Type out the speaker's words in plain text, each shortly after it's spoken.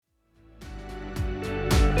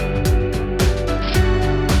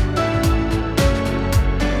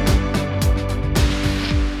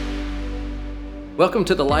Welcome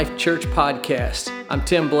to the Life Church Podcast. I'm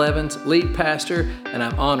Tim Blevins, lead pastor, and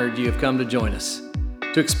I'm honored you have come to join us.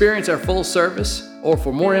 To experience our full service or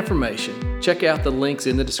for more information, check out the links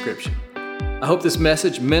in the description. I hope this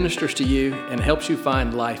message ministers to you and helps you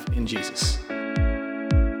find life in Jesus.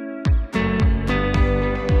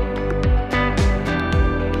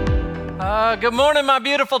 Good morning, my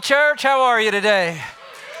beautiful church. How are you today?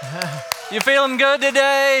 You feeling good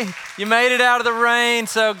today? You made it out of the rain,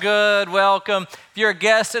 so good. Welcome. If you're a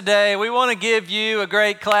guest today, we want to give you a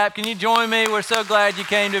great clap. Can you join me? We're so glad you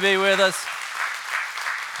came to be with us.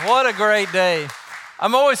 What a great day.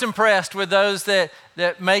 I'm always impressed with those that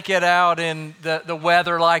make it out in the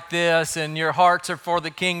weather like this, and your hearts are for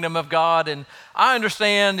the kingdom of God. And I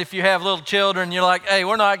understand if you have little children, you're like, hey,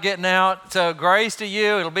 we're not getting out. So grace to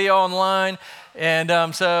you. It'll be online. And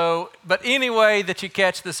but any way that you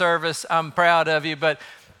catch the service, I'm proud of you. But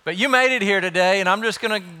you made it here today, and I'm just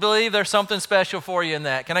going to believe there's something special for you in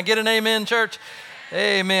that. Can I get an amen, church?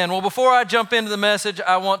 Amen. Well, before I jump into the message,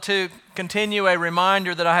 I want to continue a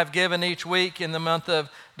reminder that I have given each week in the month of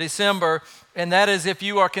December, and that is if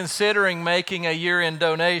you are considering making a year-end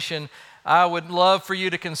donation, I would love for you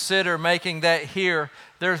to consider making that here.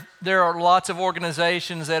 There are lots of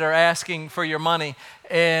organizations that are asking for your money,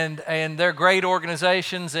 and they're great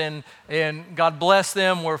organizations, and God bless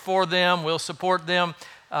them. We're for them. We'll support them.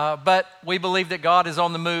 But we believe that God is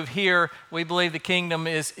on the move here. We believe the kingdom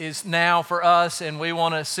is now for us, and we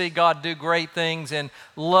want to see God do great things and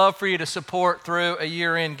love for you to support through a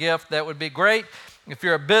year-end gift. That would be great. If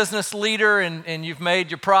you're a business leader and you've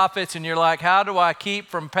made your profits and you're like, how do I keep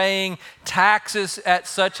from paying taxes at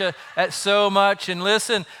so much? And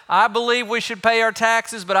listen, I believe we should pay our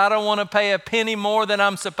taxes, but I don't want to pay a penny more than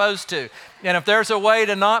I'm supposed to. And if there's a way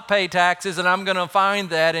to not pay taxes, and I'm going to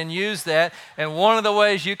find that and use that, and one of the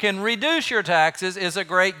ways you can reduce your taxes is a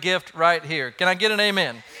great gift right here. Can I get an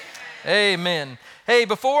amen? Amen. Hey,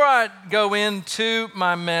 before I go into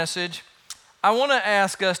my message, I want to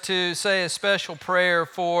ask us to say a special prayer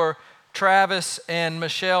for Travis and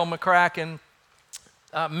Michelle McCracken,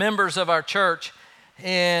 members of our church,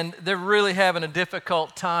 and they're really having a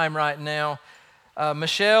difficult time right now.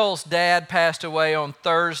 Michelle's dad passed away on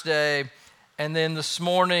Thursday, and then this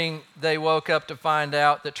morning they woke up to find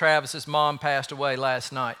out that Travis's mom passed away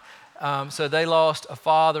last night. So they lost a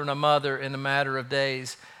father and a mother in a matter of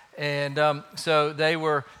days. And so they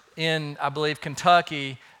were in, I believe,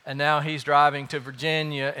 Kentucky, and now he's driving to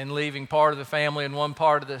Virginia and leaving part of the family in one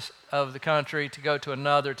part of the country to go to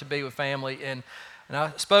another to be with family. And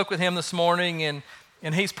I spoke with him this morning,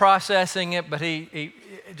 and he's processing it, but he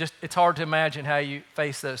just, it's hard to imagine how you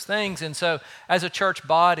face those things. And so as a church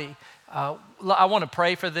body, I want to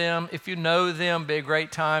pray for them. If you know them, be a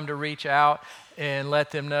great time to reach out and let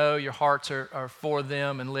them know your hearts are for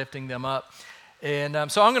them and lifting them up.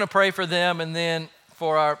 And so I'm going to pray for them and then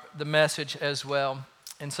for the message as well.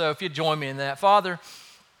 And so if you join me in that. Father,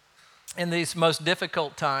 in these most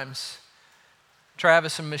difficult times,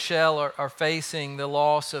 Travis and Michelle are facing the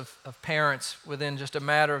loss of parents within just a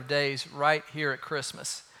matter of days right here at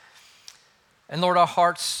Christmas. And Lord, our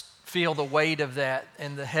hearts feel the weight of that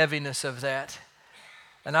and the heaviness of that.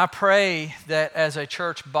 And I pray that as a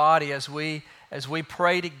church body, as we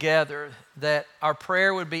pray together, that our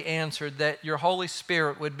prayer would be answered, that your Holy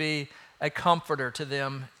Spirit would be a comforter to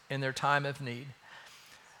them in their time of need.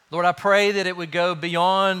 Lord, I pray that it would go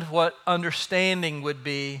beyond what understanding would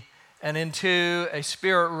be and into a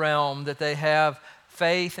spirit realm, that they have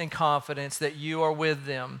faith and confidence that you are with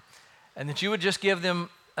them, and that you would just give them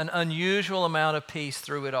an unusual amount of peace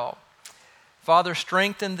through it all. Father,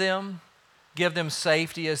 strengthen them, give them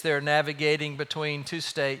safety as they're navigating between two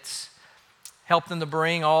states. Help them to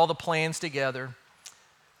bring all the plans together.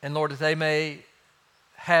 And Lord, that they may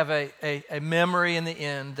have a memory in the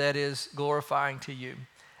end that is glorifying to you.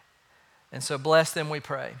 And so bless them, we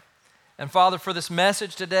pray. And Father, for this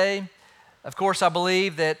message today, of course, I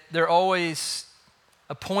believe that they're always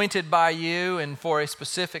appointed by you and for a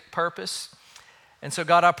specific purpose. And so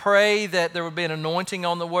God, I pray that there would be an anointing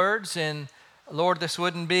on the words. And Lord, this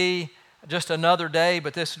wouldn't be just another day,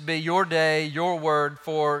 but this would be your day, your word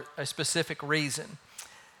for a specific reason.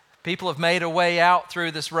 People have made a way out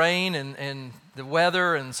through this rain and the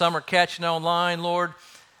weather, and some are catching online, Lord.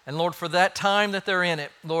 And Lord, for that time that they're in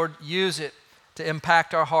it, Lord, use it to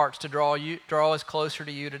impact our hearts, to draw us closer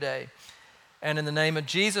to you today. And in the name of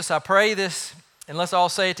Jesus, I pray this, and let's all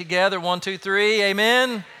say it together. 1, 2, 3,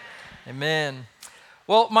 amen. Amen.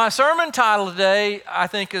 Well, my sermon title today, I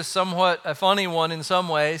think, is somewhat a funny one in some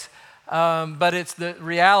ways, but it's the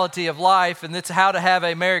reality of life, and it's how to have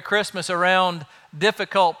a Merry Christmas around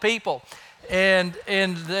difficult people.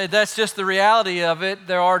 That's just the reality of it.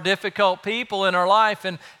 There are difficult people in our life,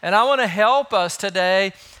 and I want to help us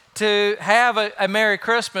today to have a Merry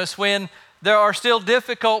Christmas when there are still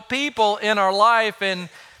difficult people in our life, and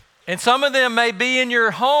some of them may be in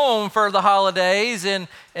your home for the holidays, and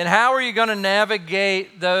how are you going to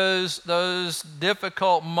navigate those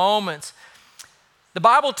difficult moments? The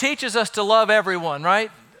Bible teaches us to love everyone,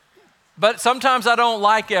 right? But sometimes I don't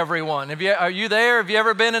like everyone. Are you there? Have you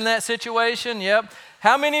ever been in that situation? Yep.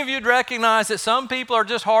 How many of you would recognize that some people are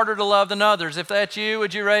just harder to love than others? If that's you,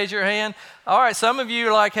 would you raise your hand? All right, some of you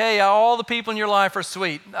are like, hey, all the people in your life are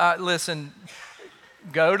sweet. Listen,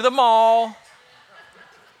 go to the mall.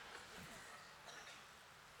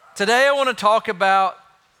 Today I want to talk about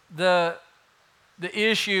the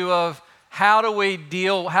issue of how do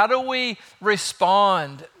we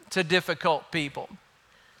respond to difficult people?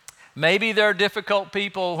 Maybe there are difficult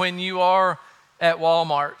people when you are at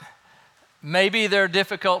Walmart. Maybe there are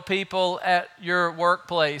difficult people at your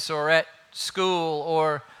workplace or at school,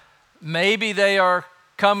 or maybe they are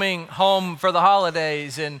coming home for the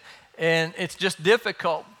holidays and it's just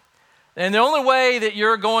difficult. And the only way that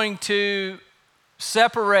you're going to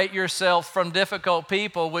separate yourself from difficult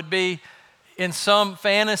people would be in some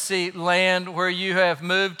fantasy land where you have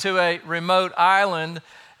moved to a remote island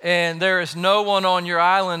and there is no one on your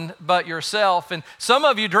island but yourself. And some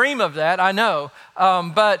of you dream of that, I know,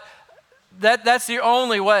 but that's the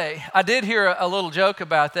only way. I did hear a little joke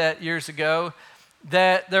about that years ago,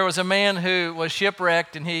 that there was a man who was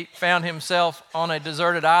shipwrecked and he found himself on a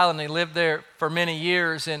deserted island. He lived there for many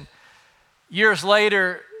years, and years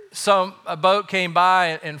later, a boat came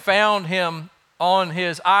by and found him on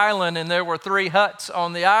his island, and there were 3 huts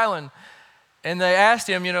on the island. And they asked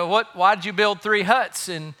him, why did you build 3 huts?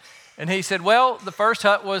 And he said, well, the first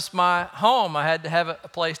hut was my home. I had to have a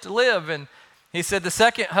place to live. And he said, the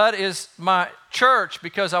second hut is my church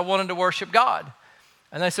because I wanted to worship God.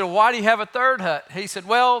 And they said, well, why do you have a 3rd hut? He said,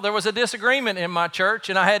 well, there was a disagreement in my church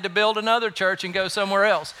and I had to build another church and go somewhere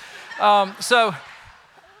else.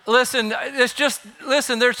 Listen, there's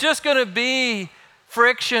just going to be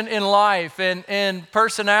friction in life and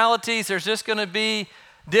personalities. There's just going to be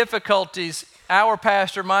difficulties. Our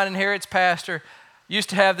pastor, Mine Inherit's pastor, used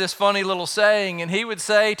to have this funny little saying, and he would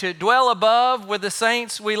say, to dwell above with the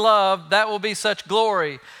saints we love, that will be such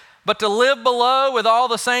glory. But to live below with all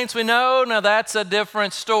the saints we know, now that's a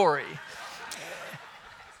different story.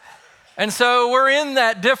 And so we're in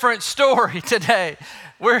that different story today.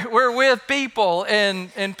 We're with people,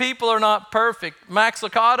 and people are not perfect. Max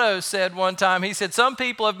Lucado said one time, he said, some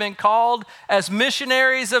people have been called as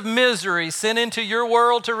missionaries of misery sent into your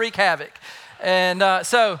world to wreak havoc. And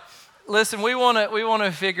so, listen, we want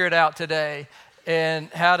to figure it out today, and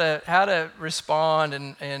how to respond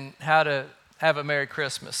and how to have a Merry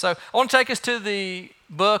Christmas. So I want to take us to the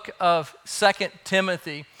book of 2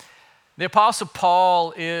 Timothy. The Apostle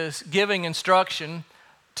Paul is giving instruction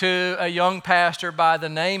to a young pastor by the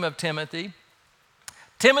name of Timothy.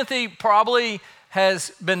 Timothy probably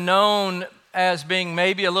has been known as being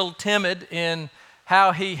maybe a little timid in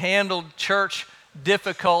how he handled church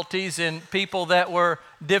difficulties and people that were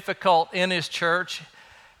difficult in his church.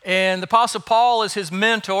 And the Apostle Paul is his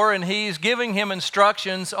mentor, and he's giving him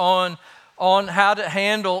instructions on how to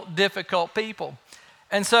handle difficult people.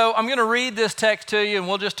 And so I'm going to read this text to you, and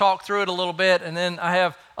we'll just talk through it a little bit, and then I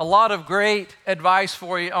have a lot of great advice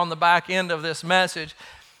for you on the back end of this message.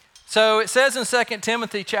 So it says in 2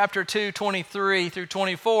 Timothy chapter 2, 23 through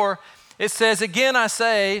 24, it says, again I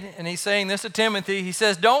say, and he's saying this to Timothy, he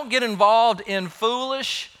says, don't get involved in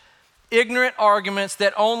foolish, ignorant arguments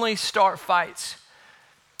that only start fights.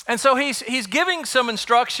 And so he's giving some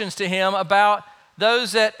instructions to him about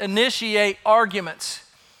those that initiate arguments.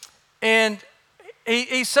 And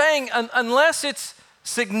he's saying, unless it's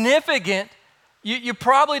significant, you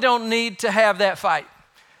probably don't need to have that fight.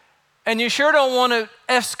 And you sure don't want to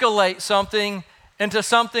escalate something into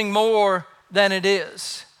something more than it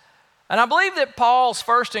is. And I believe that Paul's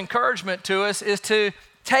first encouragement to us is to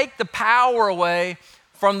take the power away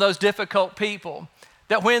from those difficult people.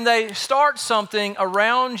 That when they start something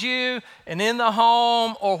around you and in the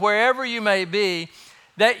home or wherever you may be,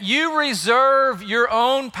 that you reserve your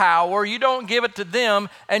own power, you don't give it to them,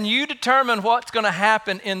 and you determine what's going to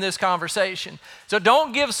happen in this conversation. So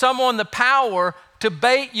don't give someone the power to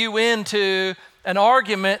bait you into an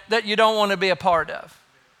argument that you don't want to be a part of.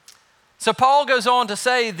 So Paul goes on to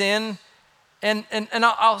say then, and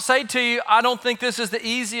I'll say to you, I don't think this is the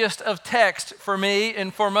easiest of text for me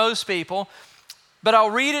and for most people, but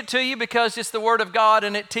I'll read it to you because it's the Word of God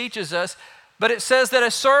and it teaches us. But it says that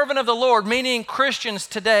a servant of the Lord, meaning Christians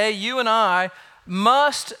today, you and I,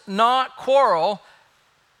 must not quarrel,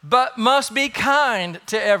 but must be kind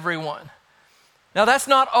to everyone. Now that's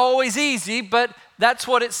not always easy, but that's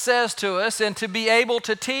what it says to us. And to be able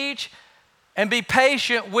to teach and be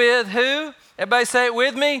patient with who? Everybody say it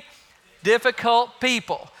with me. Difficult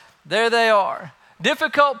people. There they are.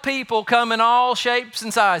 Difficult people come in all shapes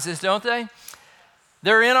and sizes, don't they?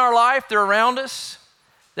 They're in our life. They're around us.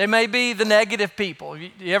 They may be the negative people.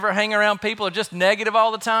 You ever hang around people who are just negative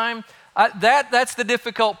all the time? That's the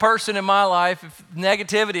difficult person in my life. If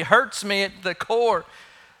negativity hurts me at the core.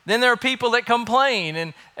 Then there are people that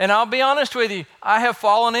complain. And I'll be honest with you, I have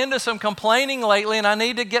fallen into some complaining lately, and I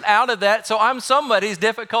need to get out of that, so I'm somebody's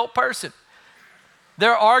difficult person.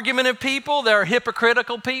 There are argumentative people. There are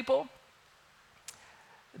hypocritical people.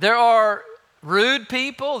 There are rude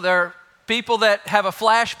people. There are people that have a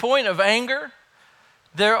flashpoint of anger.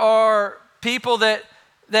 There are people that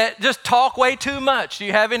just talk way too much. Do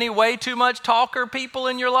you have any way too much talker people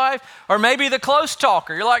in your life? Or maybe the close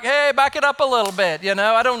talker. You're like, hey, back it up a little bit,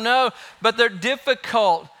 I don't know. But they're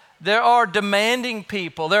difficult. There are demanding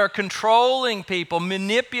people. There are controlling people,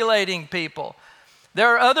 manipulating people.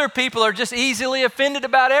 There are other people who are just easily offended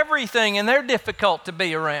about everything, and they're difficult to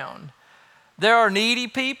be around. There are needy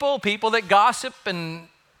people, people that gossip and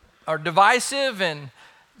are divisive, and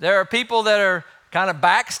there are people that are kind of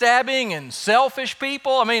backstabbing and selfish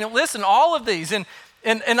people. I mean, listen, all of these. And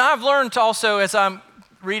I've learned also as I'm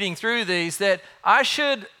reading through these that I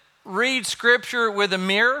should read Scripture with a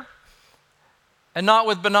mirror and not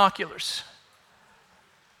with binoculars.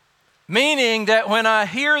 Meaning that when I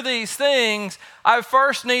hear these things, I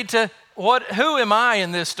first need to, who am I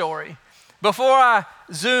in this story? Before I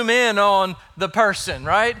zoom in on the person,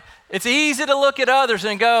 right? It's easy to look at others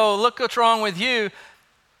and go, look what's wrong with you.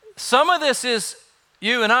 Some of this is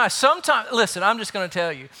you and I. Sometimes, listen, I'm just going to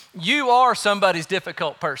tell you, you are somebody's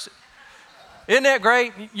difficult person. Isn't that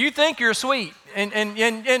great? You think you're sweet,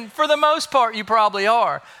 and for the most part, you probably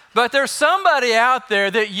are. But there's somebody out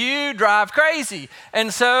there that you drive crazy,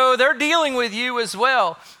 and so they're dealing with you as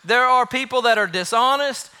well. There are people that are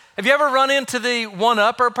dishonest. Have you ever run into the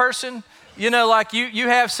one-upper person? Like you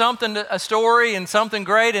have something, a story and something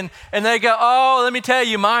great, and they go, oh, let me tell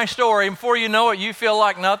you my story. And before you know it, you feel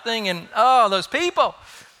like nothing, and those people.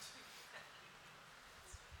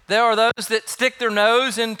 There are those that stick their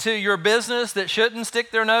nose into your business that shouldn't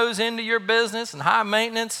stick their nose into your business, and high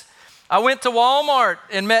maintenance. I went to Walmart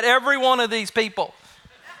and met every one of these people.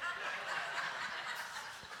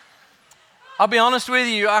 I'll be honest with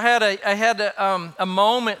you, I had a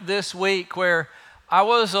moment this week where I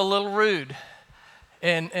was a little rude,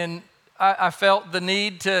 and I felt the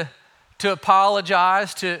need to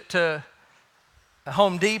apologize to a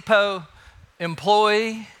Home Depot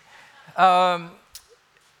employee.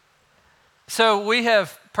 So we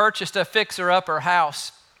have purchased a fixer-upper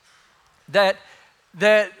house that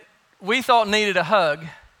we thought needed a hug.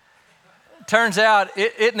 Turns out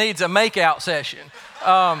it needs a make-out session.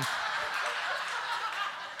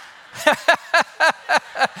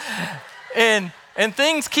 And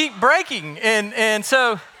things keep breaking. And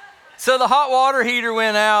so the hot water heater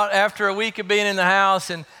went out after a week of being in the house.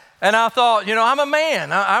 And I thought, I'm a man.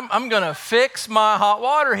 I'm going to fix my hot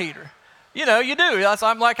water heater. You do.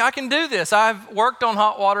 I'm like, I can do this. I've worked on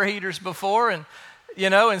hot water heaters before. And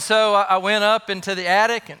so I went up into the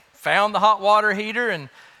attic and found the hot water heater. And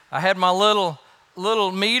I had my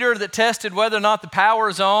little meter that tested whether or not the power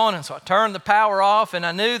is on, and so I turned the power off, and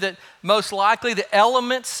I knew that most likely the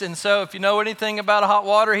elements, and so if you know anything about a hot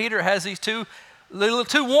water heater, it has these two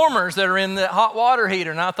warmers that are in the hot water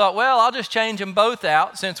heater, and I thought, well, I'll just change them both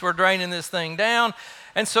out since we're draining this thing down.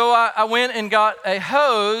 And so I went and got a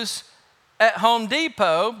hose at Home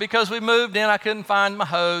Depot because we moved in, I couldn't find my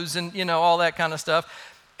hose and all that kind of stuff.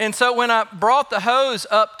 And so when I brought the hose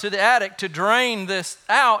up to the attic to drain this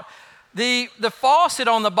out, the faucet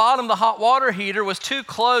on the bottom of the hot water heater was too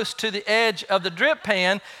close to the edge of the drip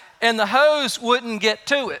pan, and the hose wouldn't get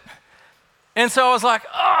to it. And so I was like,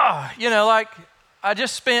 like I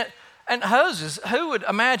just spent, and hoses, who would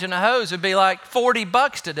imagine a hose would be like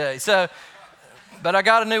 $40 today? So, but I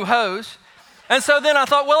got a new hose. And so then I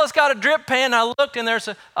thought, well, it's got a drip pan. I looked, and there's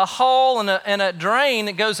a hole and a drain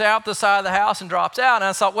that goes out the side of the house and drops out. And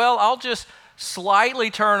I thought, well, I'll just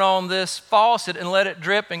slightly turn on this faucet and let it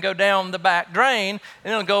drip and go down the back drain,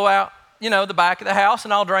 and it'll go out, the back of the house,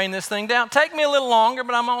 and I'll drain this thing down. Take me a little longer,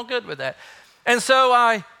 but I'm all good with that. And so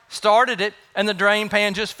I started it, and the drain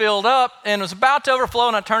pan just filled up, and it was about to overflow,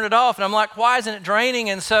 and I turned it off, and I'm like, why isn't it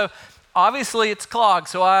draining? And so obviously it's clogged,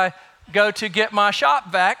 so I go to get my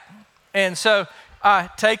shop vac, and so I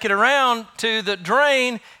take it around to the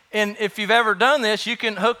drain, And if you've ever done this, you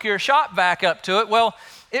can hook your shop vac up to it. Well,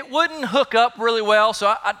 it wouldn't hook up really well, so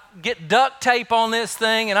I get duct tape on this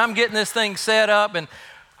thing, and I'm getting this thing set up, and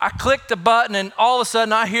I click the button, and all of a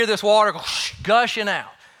sudden I hear this water go gushing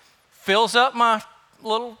out. Fills up my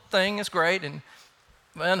little thing, it's great, and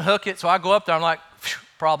unhook it, so I go up there, I'm like,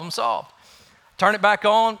 problem solved. Turn it back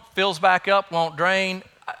on, fills back up, won't drain.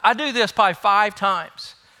 I do this probably 5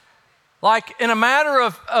 times. Like in a matter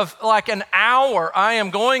of like an hour, I am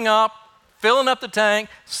going up, filling up the tank,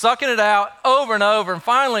 sucking it out over and over, and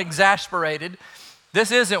finally exasperated.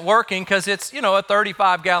 This isn't working because it's, a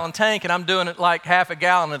 35-gallon tank, and I'm doing it like half a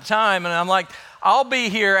gallon at a time. And I'm like, I'll be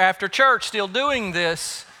here after church still doing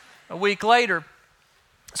this a week later.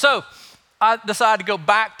 So I decided to go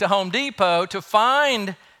back to Home Depot to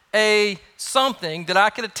find something that I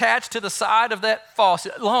could attach to the side of that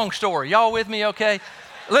faucet. Long story. Y'all with me okay?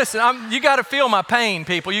 Listen, you got to feel my pain,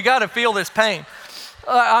 people. You got to feel this pain.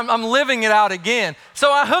 I'm living it out again.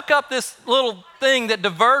 So I hook up this little thing that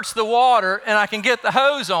diverts the water, and I can get the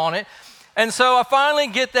hose on it. And so I finally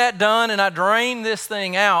get that done, and I drain this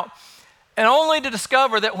thing out, and only to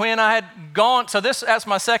discover that when I had gone, that's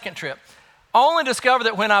my second trip, only discovered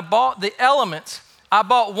that when I bought the elements, I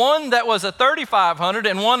bought one that was a 3500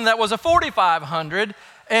 and one that was a 4500,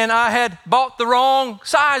 and I had bought the wrong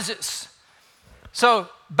sizes. So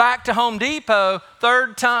back to Home Depot,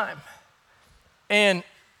 third time. And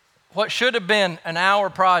what should have been an hour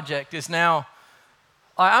project is now,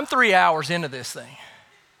 I'm 3 hours into this thing.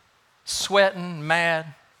 Sweating, mad.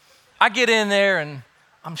 I get in there and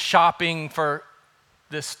I'm shopping for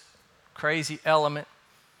this crazy element.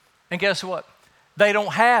 And guess what? They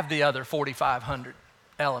don't have the other 4500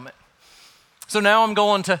 element. So now I'm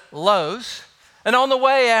going to Lowe's. And on the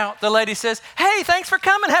way out, the lady says, "Hey, thanks for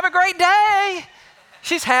coming. Have a great day."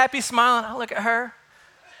 She's happy, smiling. I look at her.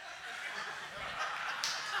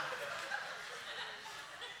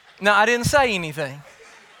 Now, I didn't say anything,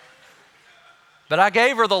 but I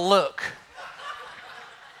gave her the look.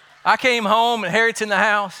 I came home and Harriet's in the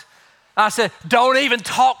house. I said, "Don't even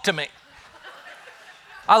talk to me."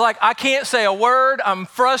 I can't say a word. I'm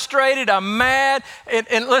frustrated. I'm mad.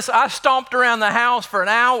 And listen, I stomped around the house for an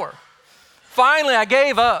hour. Finally, I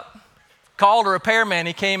gave up. Called a repairman.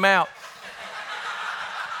 He came out.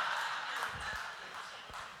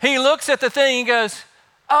 He looks at the thing. He goes,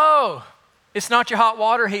 "Oh, it's not your hot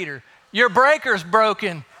water heater. Your breaker's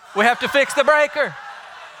broken. We have to fix the breaker."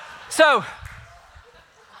 So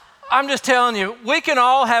I'm just telling you, we can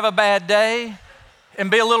all have a bad day and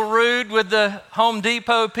be a little rude with the Home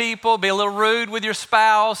Depot people, be a little rude with your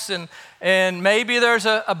spouse, and maybe there's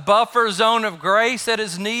a buffer zone of grace that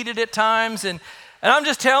is needed at times. And I'm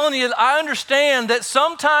just telling you, I understand that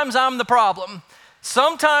sometimes I'm the problem.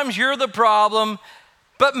 Sometimes you're the problem.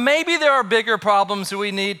 But maybe there are bigger problems that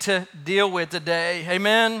we need to deal with today.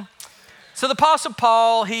 Amen? So the Apostle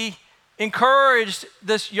Paul, he encouraged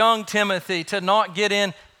this young Timothy to not get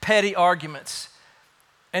in petty arguments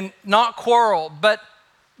and not quarrel. But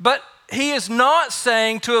he is not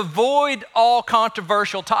saying to avoid all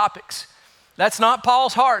controversial topics. That's not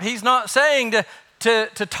Paul's heart. He's not saying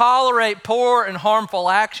to tolerate poor and harmful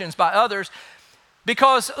actions by others.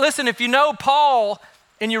 Because, listen, if you know Paul,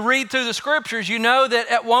 and you read through the scriptures, you know that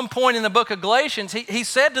at one point in the book of Galatians, he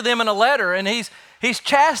said to them in a letter, and he's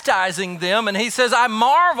chastising them, and he says, "I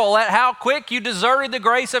marvel at how quick you deserted the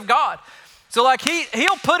grace of God." So like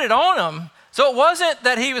he'll put it on them. So it wasn't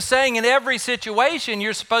that he was saying in every situation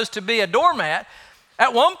you're supposed to be a doormat.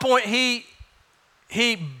 At one point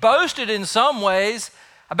he boasted in some ways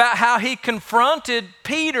about how he confronted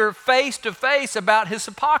Peter face to face about his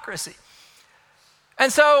hypocrisy.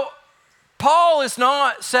 And so Paul is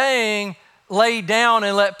not saying lay down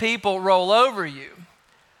and let people roll over you.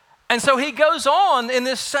 And so he goes on in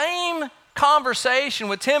this same conversation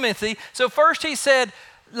with Timothy. So first he said,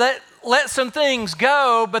 let some things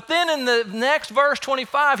go. But then in the next verse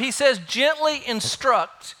 25, he says, gently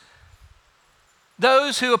instruct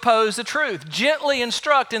those who oppose the truth. Gently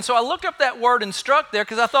instruct. And so I looked up that word instruct there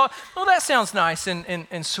because I thought, well, that sounds nice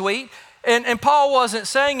and sweet. And Paul wasn't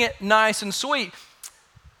saying it nice and sweet.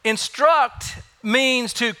 Instruct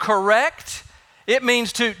means to correct, it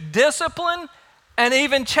means to discipline, and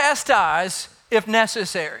even chastise if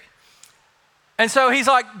necessary. And so he's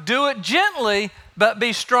like, do it gently, but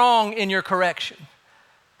be strong in your correction.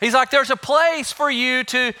 He's like, there's a place for you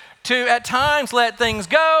to at times let things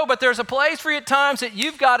go, but there's a place for you at times that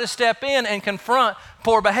you've got to step in and confront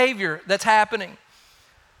poor behavior that's happening.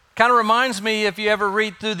 Kind of reminds me if you ever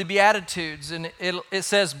read through the Beatitudes, and it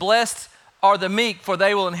says, blessed are the meek, for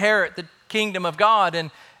they will inherit the kingdom of God. And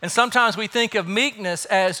And sometimes we think of meekness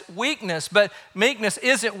as weakness, but meekness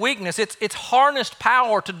isn't weakness. It's harnessed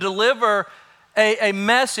power to deliver a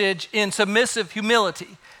message in submissive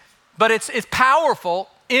humility. But it's powerful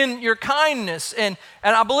in your kindness. And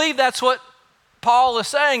I believe that's what Paul is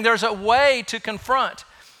saying. There's a way to confront.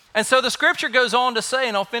 And so the scripture goes on to say,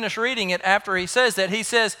 and I'll finish reading it after he says that. He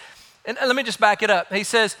says, and let me just back it up. He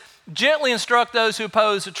says, gently instruct those who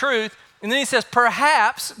oppose the truth. And then he says,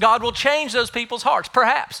 perhaps God will change those people's hearts.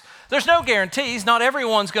 Perhaps. There's no guarantees. Not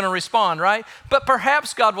everyone's going to respond, right? But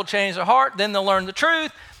perhaps God will change their heart. Then they'll learn the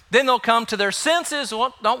truth. Then they'll come to their senses.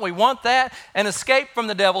 Well, don't we want that? And escape from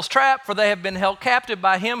the devil's trap, for they have been held captive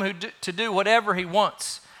by him to do whatever he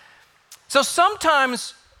wants. So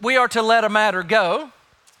sometimes we are to let a matter go.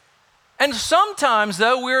 And sometimes,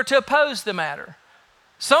 though, we are to oppose the matter.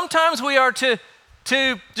 Sometimes we are to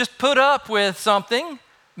just put up with something,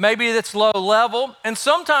 maybe that's low level, and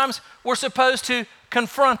sometimes we're supposed to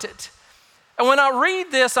confront it. And when I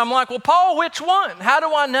read this, I'm like, well, Paul, which one? How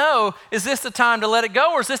do I know? Is this the time to let it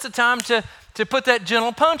go, or is this the time to put that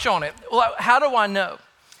gentle punch on it? Well, how do I know?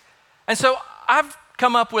 And so I've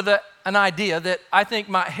come up with an idea that I think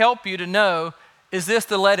might help you to know, is this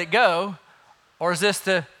to let it go, or is this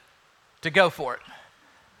to go for it?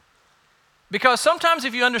 Because sometimes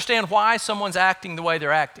if you understand why someone's acting the way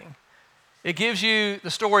they're acting, it gives you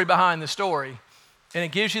the story behind the story, and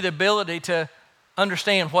it gives you the ability to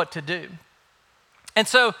understand what to do. And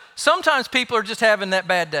so sometimes people are just having that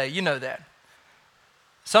bad day, you know that.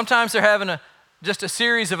 Sometimes they're having just a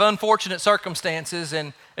series of unfortunate circumstances,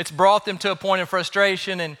 and it's brought them to a point of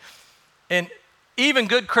frustration, and even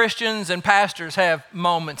good Christians and pastors have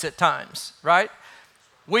moments at times, right?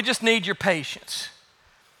 We just need your patience.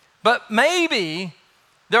 But maybe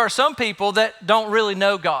there are some people that don't really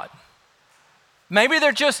know God. Maybe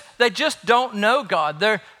they just don't know God.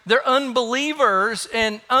 They're unbelievers,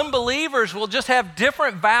 and unbelievers will just have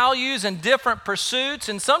different values and different pursuits,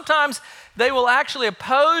 and sometimes they will actually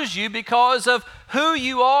oppose you because of who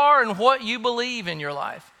you are and what you believe in your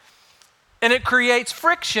life. And it creates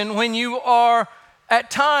friction when you are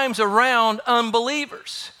at times around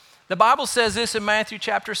unbelievers. The Bible says this in Matthew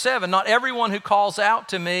chapter 7, not everyone who calls out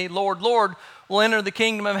to me, Lord, Lord, will enter the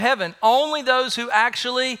kingdom of heaven. Only those who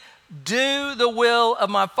actually do the will of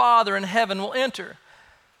my Father in heaven will enter.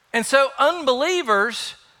 And so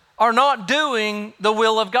unbelievers are not doing the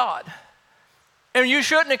will of God. And you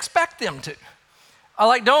shouldn't expect them to.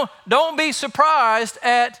 Don't be surprised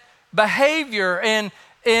at behavior and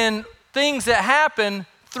things that happen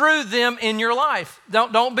through them in your life.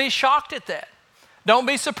 Don't be shocked at that. Don't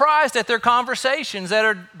be surprised at their conversations that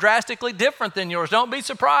are drastically different than yours. Don't be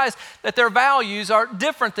surprised that their values are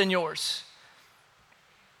different than yours.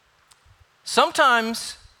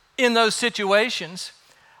 Sometimes in those situations,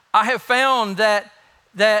 I have found that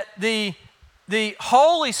the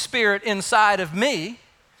Holy Spirit inside of me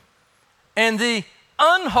and the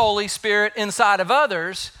unholy spirit inside of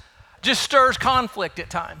others just stirs conflict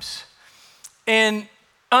at times. And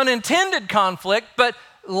unintended conflict, but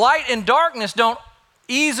light and darkness don't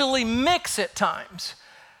easily mix at times.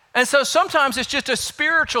 And so sometimes it's just a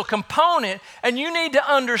spiritual component, and you need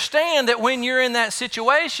to understand that when you're in that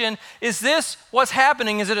situation, is this what's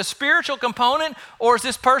happening? Is it a spiritual component, or does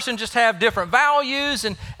this person just have different values,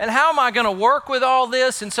 and how am I going to work with all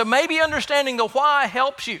this? And so maybe understanding the why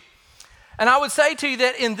helps you. And I would say to you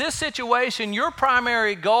that in this situation, your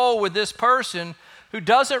primary goal with this person who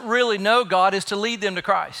doesn't really know God is to lead them to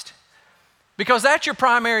Christ, because that's your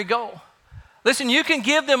primary goal. Listen, you can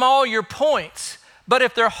give them all your points, but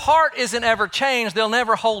if their heart isn't ever changed, they'll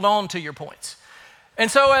never hold on to your points.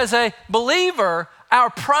 And so as a believer,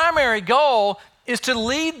 our primary goal is to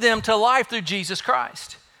lead them to life through Jesus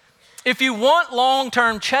Christ. If you want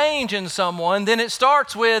long-term change in someone, then it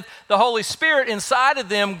starts with the Holy Spirit inside of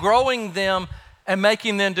them, growing them and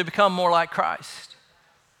making them to become more like Christ.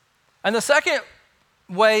 And the second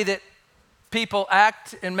way that people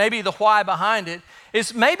act, and maybe the why behind it,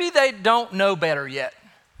 is maybe they don't know better yet.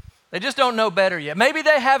 They just don't know better yet. Maybe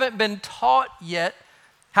they haven't been taught yet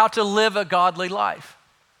how to live a godly life.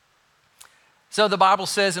 So the Bible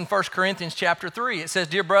says in 1 Corinthians chapter 3, it says,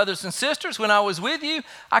 "Dear brothers and sisters, when I was with you,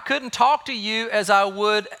 I couldn't talk to you as I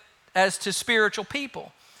would as to spiritual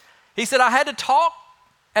people." He said, "I had to talk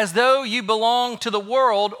as though you belonged to the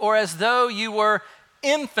world, or as though you were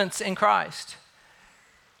infants in Christ."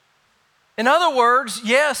 In other words,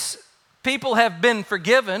 yes, people have been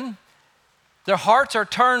forgiven. Their hearts are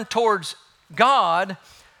turned towards God,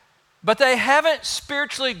 but they haven't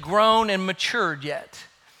spiritually grown and matured yet.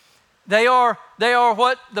 They are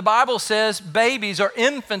what the Bible says, babies or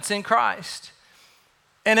infants in Christ.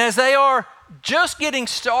 And as they are just getting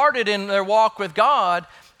started in their walk with God,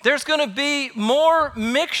 there's going to be more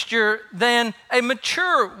mixture than a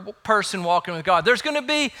mature person walking with God. There's going to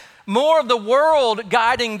be more of the world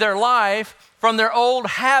guiding their life from their old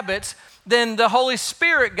habits than the Holy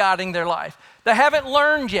Spirit guiding their life. They haven't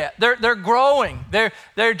learned yet. They're growing.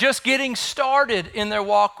 They're just getting started in their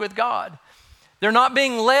walk with God. They're not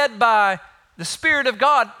being led by the Spirit of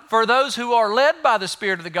God. For those who are led by the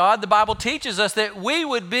Spirit of God, the Bible teaches us that we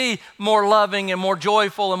would be more loving and more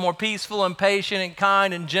joyful and more peaceful and patient and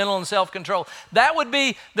kind and gentle and self-controlled. That would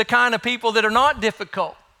be the kind of people that are not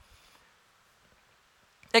difficult.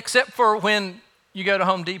 Except for when you go to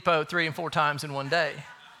Home Depot 3 and 4 times in one day.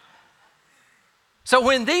 So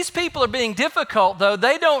when these people are being difficult, though,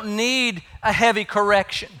 they don't need a heavy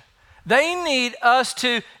correction. They need us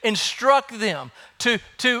to instruct them, to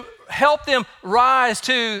help them rise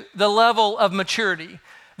to the level of maturity.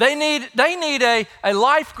 They need a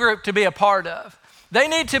life group to be a part of. They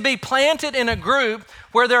need to be planted in a group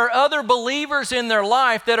where there are other believers in their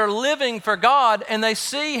life that are living for God, and they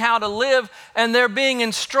see how to live, and they're being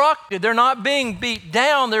instructed. They're not being beat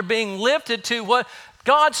down. They're being lifted to what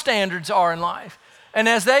God's standards are in life. And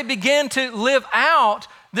as they begin to live out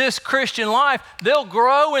this Christian life, they'll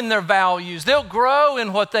grow in their values. They'll grow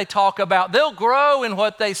in what they talk about. They'll grow in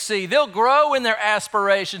what they see. They'll grow in their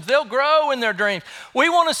aspirations. They'll grow in their dreams. We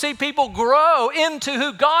want to see people grow into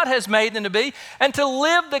who God has made them to be and to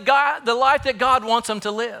live the life that God wants them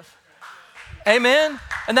to live. Amen?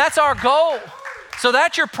 And that's our goal. So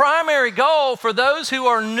that's your primary goal for those who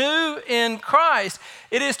are new in Christ.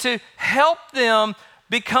 It is to help them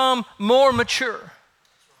become more mature.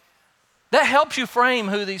 That helps you frame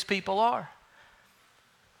who these people are.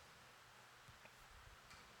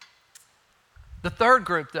 The third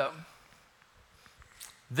group, though,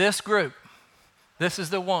 this group, this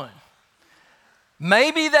is the one.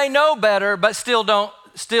 Maybe they know better, but still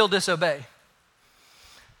disobey.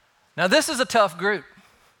 Now, this is a tough group.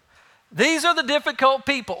 These are the difficult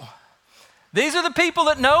people. These are the people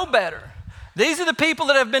that know better. These are the people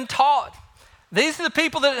that have been taught. These are the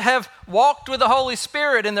people that have walked with the Holy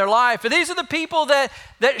Spirit in their life. These are the people that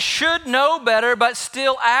should know better but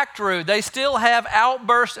still act rude. They still have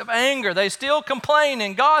outbursts of anger. They still complain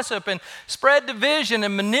and gossip and spread division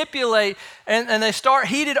and manipulate, and they start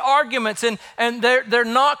heated arguments, and they're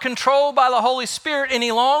not controlled by the Holy Spirit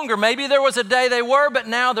any longer. Maybe there was a day they were, but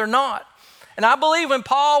now they're not. And I believe when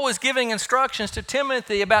Paul was giving instructions to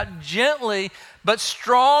Timothy about gently but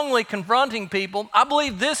strongly confronting people, I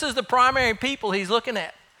believe this is the primary people he's looking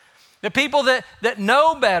at. The people that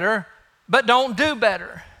know better but don't do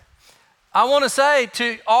better. I want to say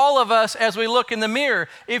to all of us as we look in the mirror,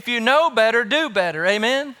 if you know better, do better.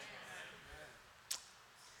 Amen?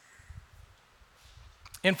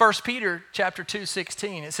 In 1 Peter chapter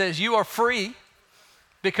 2:16, it says, you are free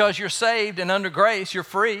because you're saved and under grace, you're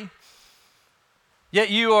free. Yet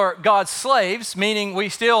you are God's slaves, meaning we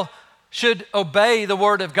still should obey the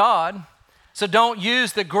word of God. So don't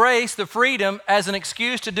use the grace, the freedom, as an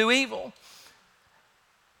excuse to do evil.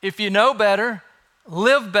 If you know better,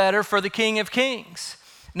 live better for the King of Kings.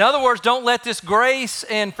 In other words, don't let this grace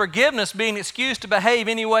and forgiveness be an excuse to behave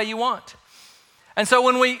any way you want. And so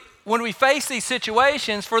when we face these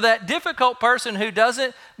situations, for that difficult person who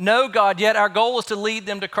doesn't know God yet, our goal is to lead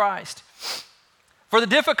them to Christ. For the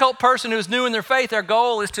difficult person who's new in their faith, our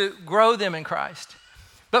goal is to grow them in Christ.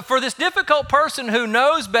 But for this difficult person who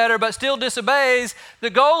knows better but still disobeys, the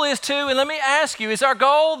goal is to, and let me ask you, is our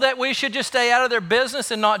goal that we should just stay out of their business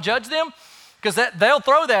and not judge them? Because they'll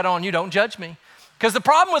throw that on you, don't judge me. Because the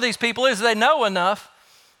problem with these people is they know enough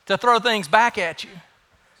to throw things back at you.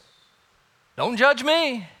 Don't judge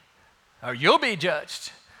me, or you'll be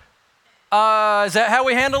judged. Is that how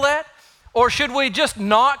we handle that? Or should we just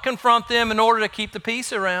not confront them in order to keep the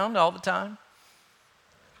peace around all the time?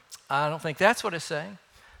 I don't think that's what it's saying.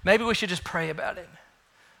 Maybe we should just pray about it.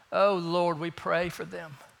 Oh, Lord, we pray for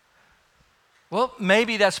them. Well,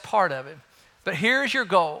 maybe that's part of it. But here's your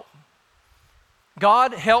goal.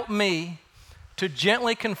 God, help me to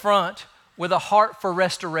gently confront with a heart for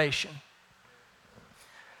restoration.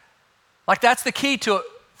 Like that's the key to it,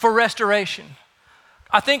 for restoration.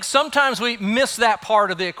 I think sometimes we miss that part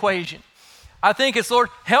of the equation. I think it's, Lord,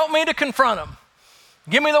 help me to confront them.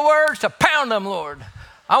 Give me the words to pound them, Lord.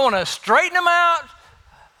 I want to straighten them out.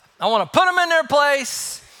 I want to put them in their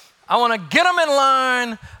place. I want to get them in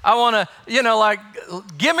line. I want to,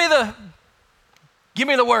 give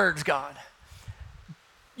me the words, God.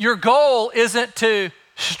 Your goal isn't to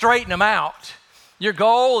straighten them out. Your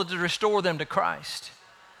goal is to restore them to Christ.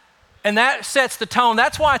 And that sets the tone.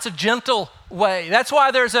 That's why it's a gentle way. That's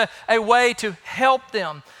why there's a way to help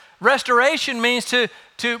them. Restoration means to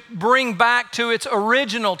bring back to its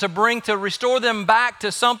original, to restore them back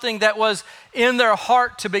to something that was in their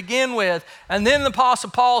heart to begin with. And then the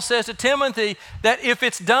Apostle Paul says to Timothy that if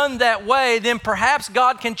it's done that way, then perhaps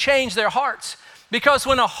God can change their hearts. Because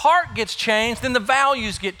when a heart gets changed, then the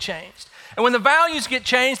values get changed. And when the values get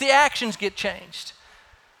changed, the actions get changed.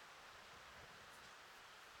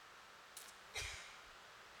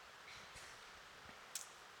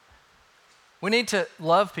 We need to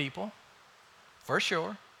love people, for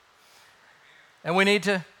sure. And we need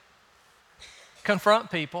to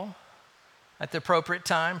confront people at the appropriate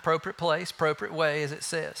time, appropriate place, appropriate way, as it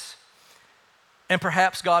says. And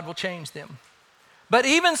perhaps God will change them. But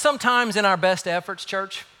even sometimes in our best efforts,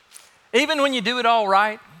 church, even when you do it all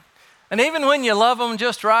right, and even when you love them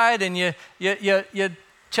just right and you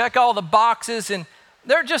check all the boxes, and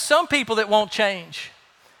there are just some people that won't change.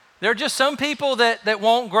 There are just some people that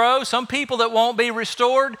won't grow, some people that won't be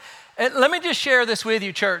restored. And let me just share this with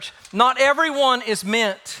you, church. Not everyone is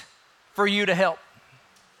meant for you to help.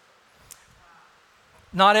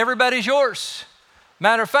 Not everybody's yours.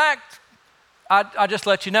 Matter of fact, I just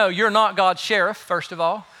let you know, you're not God's sheriff, first of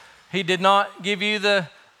all. He did not give you the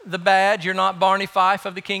badge. You're not Barney Fife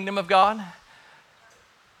of the kingdom of God.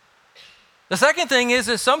 The second thing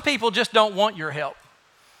is some people just don't want your help.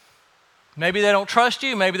 Maybe they don't trust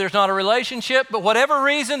you. Maybe there's not a relationship. But whatever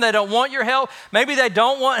reason, they don't want your help. Maybe they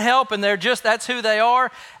don't want help and that's who they are.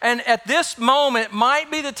 And at this moment might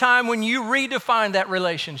be the time when you redefine that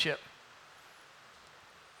relationship.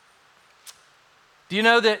 Do you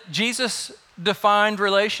know that Jesus defined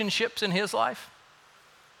relationships in his life?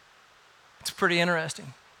 It's pretty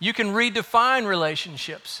interesting. You can redefine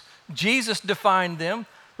relationships. Jesus defined them.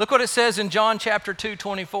 Look what it says in John chapter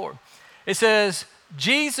 2:24. It says,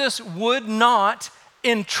 Jesus would not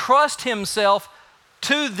entrust himself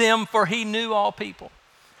to them, for he knew all people.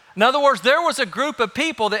 In other words, there was a group of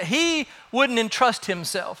people that he wouldn't entrust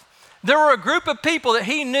himself. There were a group of people that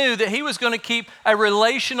he knew that he was going to keep a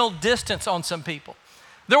relational distance on some people.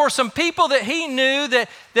 There were some people that he knew that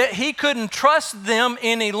he couldn't trust them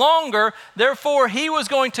any longer. Therefore, he was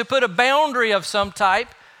going to put a boundary of some type,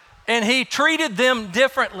 and he treated them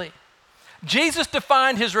differently. Jesus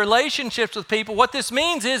defined his relationships with people. What this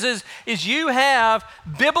means is you have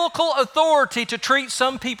biblical authority to treat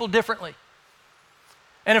some people differently.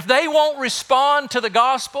 And if they won't respond to the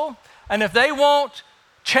gospel, and if they won't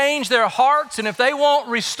change their hearts, and if they won't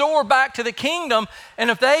restore back to the kingdom, and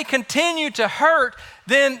if they continue to hurt,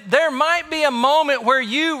 then there might be a moment where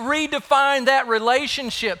you redefine that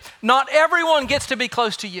relationship. Not everyone gets to be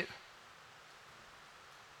close to you.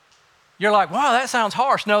 You're like, wow, that sounds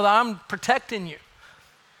harsh. No, I'm protecting you.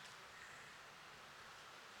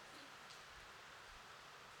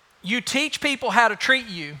 You teach people how to treat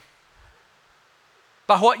you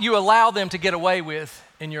by what you allow them to get away with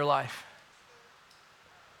in your life.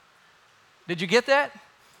 Did you get that?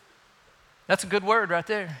 That's a good word right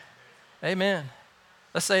there. Amen.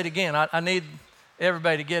 Let's say it again. I need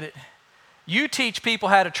everybody to get it. You teach people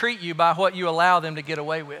how to treat you by what you allow them to get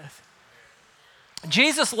away with.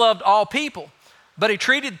 Jesus loved all people, but he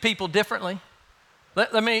treated people differently.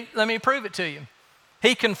 Let me prove it to you.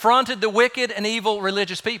 He confronted the wicked and evil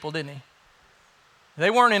religious people, didn't he?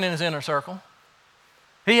 They weren't in his inner circle.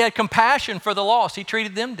 He had compassion for the lost. He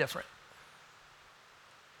treated them different.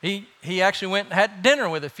 He actually went and had dinner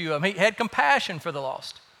with a few of them. He had compassion for the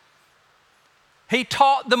lost. He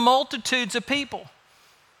taught the multitudes of people.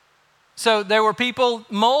 So there were people,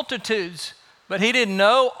 multitudes, but he didn't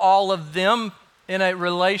know all of them in a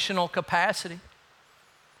relational capacity.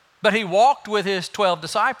 But he walked with his 12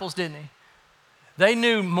 disciples, didn't he? They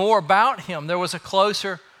knew more about him. There was a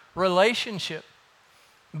closer relationship.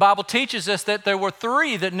 The Bible teaches us that there were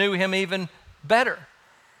 3 that knew him even better.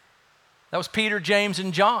 That was Peter, James,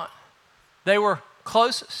 and John. They were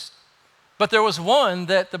closest. But there was one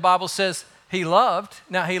that the Bible says he loved.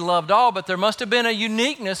 Now, he loved all, but there must have been a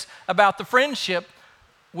uniqueness about the friendship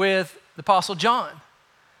with the Apostle John.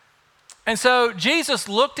 And so Jesus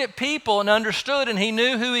looked at people and understood, and he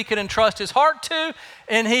knew who he could entrust his heart to,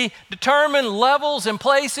 and he determined levels and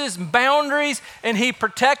places and boundaries, and he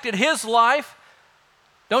protected his life.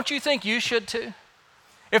 Don't you think you should too?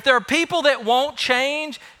 If there are people that won't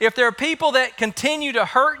change, if there are people that continue to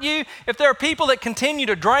hurt you, if there are people that continue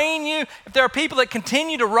to drain you, if there are people that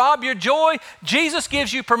continue to rob your joy, Jesus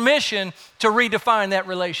gives you permission to redefine that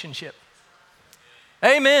relationship.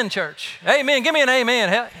 Amen, church. Amen. Give me an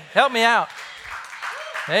amen. Help me out.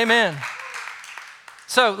 Amen.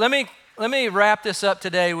 So let me wrap this up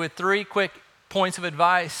today with 3 quick points of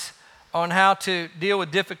advice on how to deal with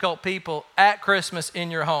difficult people at Christmas in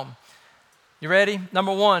your home. You ready?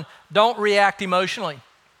 Number one, don't react emotionally.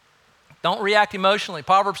 Don't react emotionally.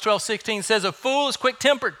 Proverbs 12:16 says, a fool is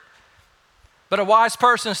quick-tempered, but a wise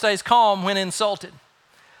person stays calm when insulted.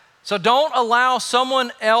 So don't allow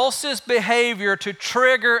someone else's behavior to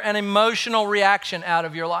trigger an emotional reaction out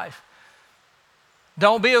of your life.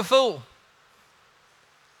 Don't be a fool.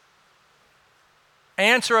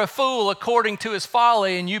 Answer a fool according to his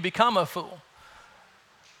folly, and you become a fool.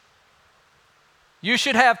 You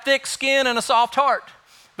should have thick skin and a soft heart,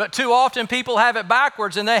 but too often people have it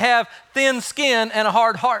backwards, and they have thin skin and a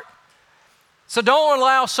hard heart. So don't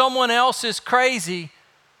allow someone else's crazy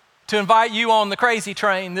to invite you on the crazy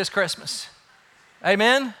train this Christmas.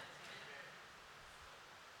 Amen?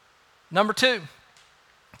 Number two,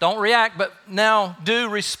 don't react, but now do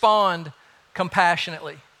respond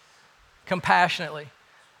compassionately. Compassionately,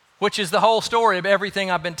 which is the whole story of everything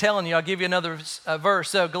I've been telling you. I'll give you another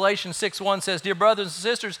verse. So Galatians 6:1 says, dear brothers and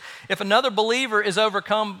sisters, if another believer is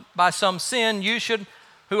overcome by some sin, you should,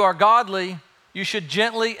 who are godly, you should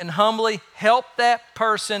gently and humbly help that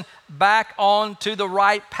person back onto the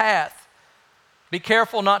right path. Be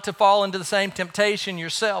careful not to fall into the same temptation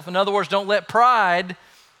yourself. In other words, don't let pride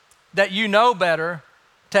that you know better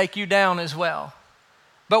take you down as well.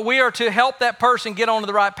 But we are to help that person get onto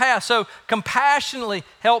the right path. So compassionately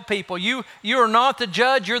help people. You are not the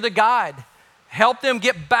judge, you're the guide. Help them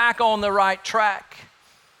get back on the right track.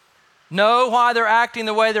 Know why they're acting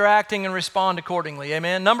the way they're acting and respond accordingly.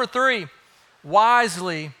 Amen. Number three,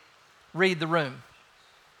 wisely read the room.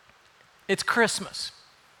 It's Christmas.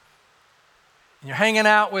 You're hanging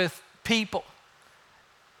out with people.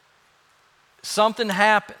 Something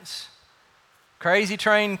happens. Crazy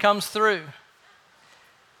train comes through.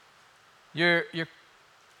 Your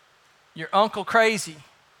uncle crazy.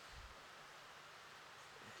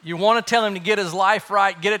 You want to tell him to get his life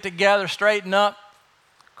right, get it together, straighten up,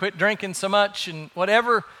 quit drinking so much, and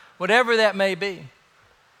whatever that may be.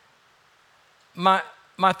 My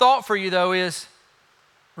thought for you, though, is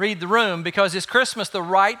read the room, because it's Christmas the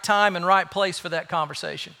right time and right place for that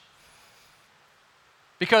conversation.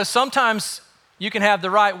 Because sometimes you can have the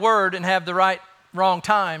right word and have the right wrong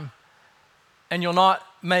time, and you'll not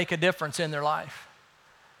make a difference in their life.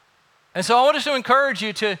 And so I want us to encourage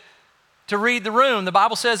you to read the room. The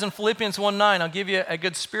Bible says in Philippians 1:9, I'll give you a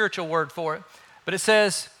good spiritual word for it, but it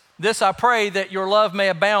says, this I pray, that your love may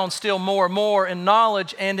abound still more and more in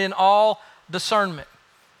knowledge and in all discernment.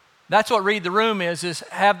 That's what read the room is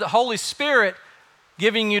have the Holy Spirit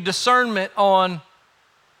giving you discernment on,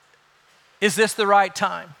 is this the right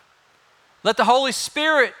time? Let the Holy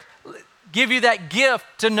Spirit give you that gift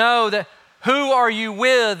to know that who are you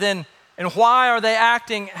with, and why are they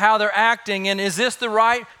acting how they're acting, and is this the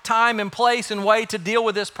right time and place and way to deal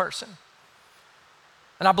with this person?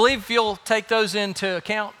 And I believe if you'll take those into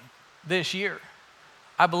account this year,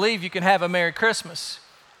 I believe you can have a Merry Christmas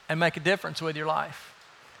and make a difference with your life.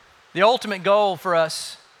 The ultimate goal for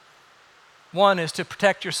us, one, is to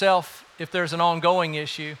protect yourself if there's an ongoing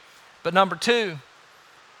issue. But number two,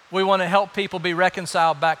 we want to help people be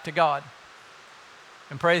reconciled back to God.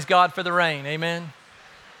 And praise God for the rain, amen?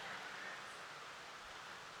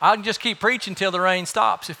 I can just keep preaching till the rain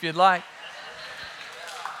stops if you'd like.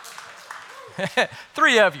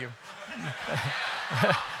 3 of you.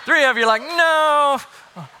 3 of you are like, no,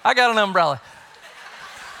 I got an umbrella.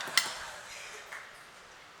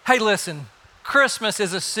 Hey, listen, Christmas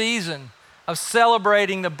is a season of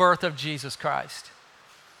celebrating the birth of Jesus Christ.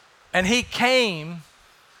 And he came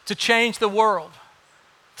to change the world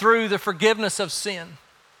through the forgiveness of sin.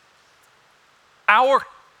 Our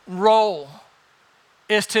role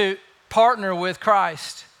is to partner with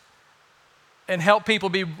Christ and help people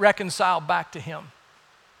be reconciled back to him.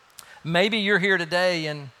 Maybe you're here today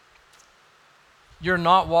and you're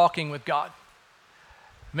not walking with God.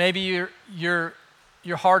 Maybe your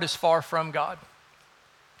heart is far from God.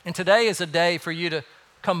 And today is a day for you to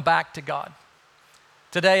come back to God.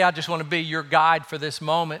 Today, I just want to be your guide for this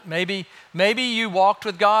moment. Maybe you walked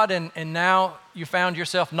with God and now you found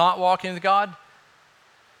yourself not walking with God.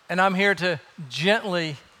 And I'm here to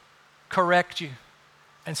gently correct you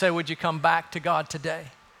and say, would you come back to God today?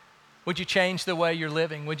 Would you change the way you're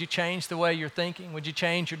living? Would you change the way you're thinking? Would you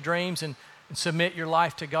change your dreams and submit your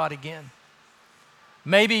life to God again?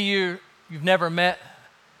 Maybe you've never met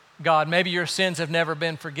God. Maybe your sins have never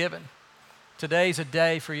been forgiven. Today's a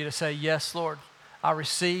day for you to say, yes, Lord, I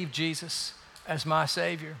receive Jesus as my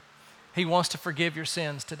Savior. He wants to forgive your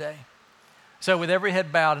sins today. So with every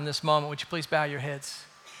head bowed in this moment, would you please bow your heads?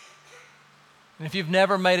 And if you've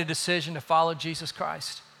never made a decision to follow Jesus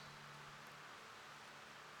Christ,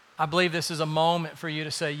 I believe this is a moment for you to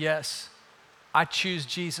say, yes, I choose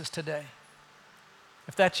Jesus today.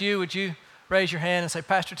 If that's you, would you raise your hand and say,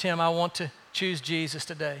 Pastor Tim, I want to choose Jesus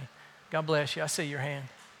today. God bless you. I see your hand.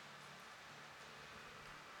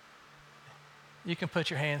 You can put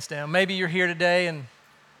your hands down. Maybe you're here today and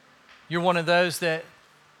you're one of those that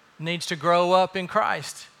needs to grow up in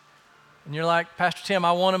Christ. And you're like, Pastor Tim,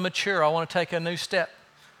 I want to mature. I want to take a new step.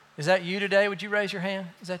 Is that you today? Would you raise your hand?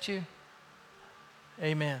 Is that you?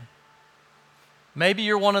 Amen. Maybe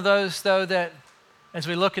you're one of those, though, that as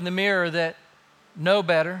we look in the mirror that know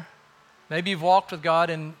better. Maybe you've walked with God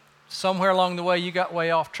and somewhere along the way you got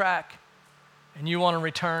way off track and you want to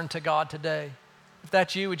return to God today. If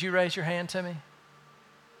that's you, would you raise your hand to me?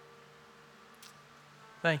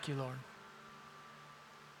 Thank you, Lord.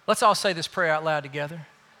 Let's all say this prayer out loud together.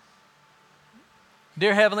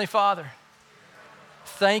 Dear Heavenly Father,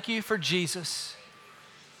 thank you for Jesus.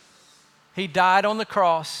 He died on the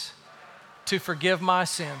cross to forgive my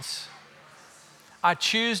sins. I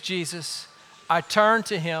choose Jesus, I turn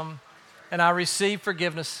to Him, and I receive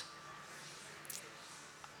forgiveness.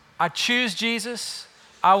 I choose Jesus,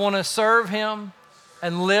 I want to serve Him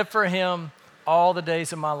and live for Him all the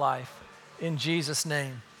days of my life. In Jesus'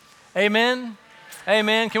 name. Amen.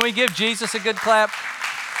 Amen. Can we give Jesus a good clap?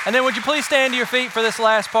 And then would you please stand to your feet for this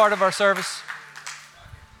last part of our service?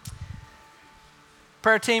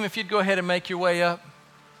 Prayer team, if you'd go ahead and make your way up.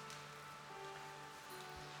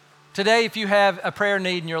 Today, if you have a prayer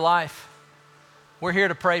need in your life, we're here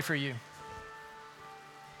to pray for you.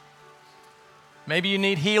 Maybe you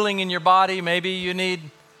need healing in your body. Maybe you need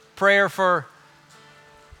prayer for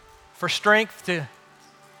strength to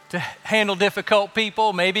handle difficult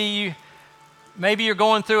people. Maybe you're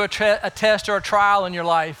going through a test or a trial in your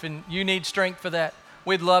life and you need strength for that.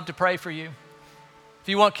 We'd love to pray for you. If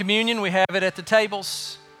you want communion, we have it at the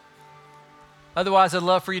tables. Otherwise, I'd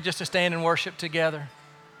love for you just to stand and worship together.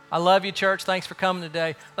 I love you, church. Thanks for coming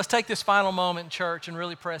today. Let's take this final moment in church and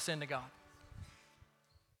really press into God.